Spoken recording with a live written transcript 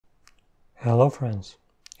Hello friends,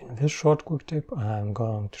 in this short quick tip I am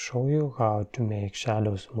going to show you how to make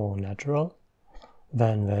shadows more natural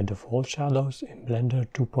than the default shadows in Blender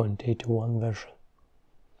 2.81 version.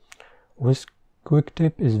 This quick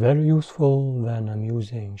tip is very useful when I'm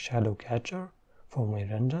using shadow catcher for my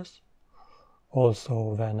renders,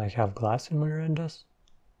 also when I have glass in my renders.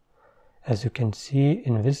 As you can see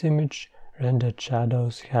in this image, rendered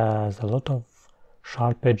shadows has a lot of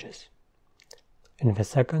sharp edges. In the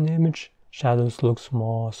second image, shadows looks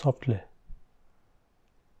more softly.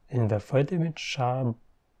 In the third image, sharp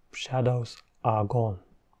shadows are gone.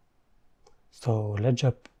 So let's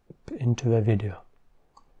jump into the video.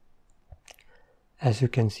 As you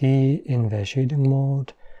can see in the shading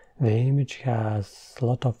mode, the image has a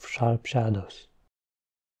lot of sharp shadows.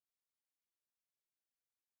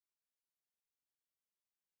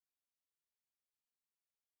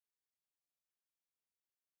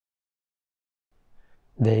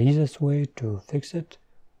 The easiest way to fix it,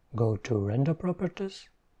 go to Render Properties,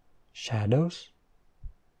 Shadows,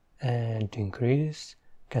 and increase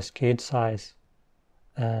Cascade Size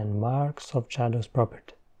and mark Soft Shadows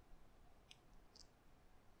property.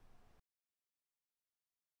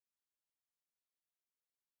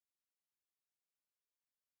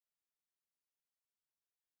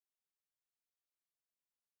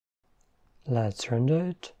 Let's render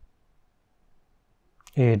it.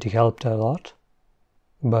 It helped a lot,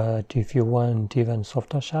 but if you want even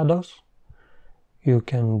softer shadows, you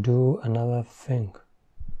can do another thing.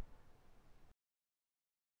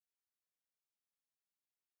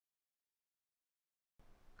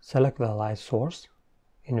 Select the light source,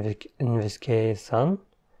 in this case sun,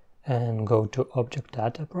 and go to Object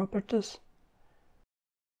Data Properties.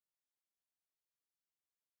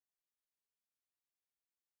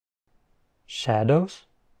 Shadows,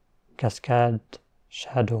 Cascade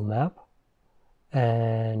Shadow Map,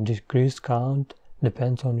 and decrease count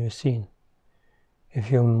depends on your scene.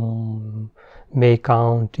 If you make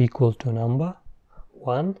count equal to number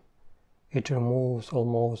 1, it removes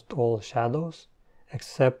almost all shadows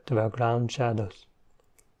except the background shadows.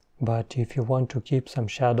 But if you want to keep some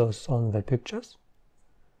shadows on the pictures,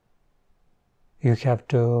 you have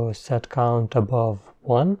to set count above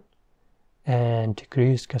 1 and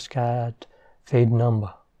decrease cascade fade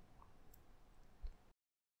number.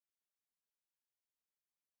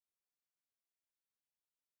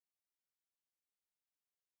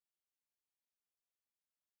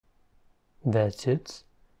 That's it.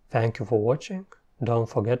 Thank you for watching. Don't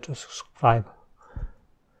forget to subscribe.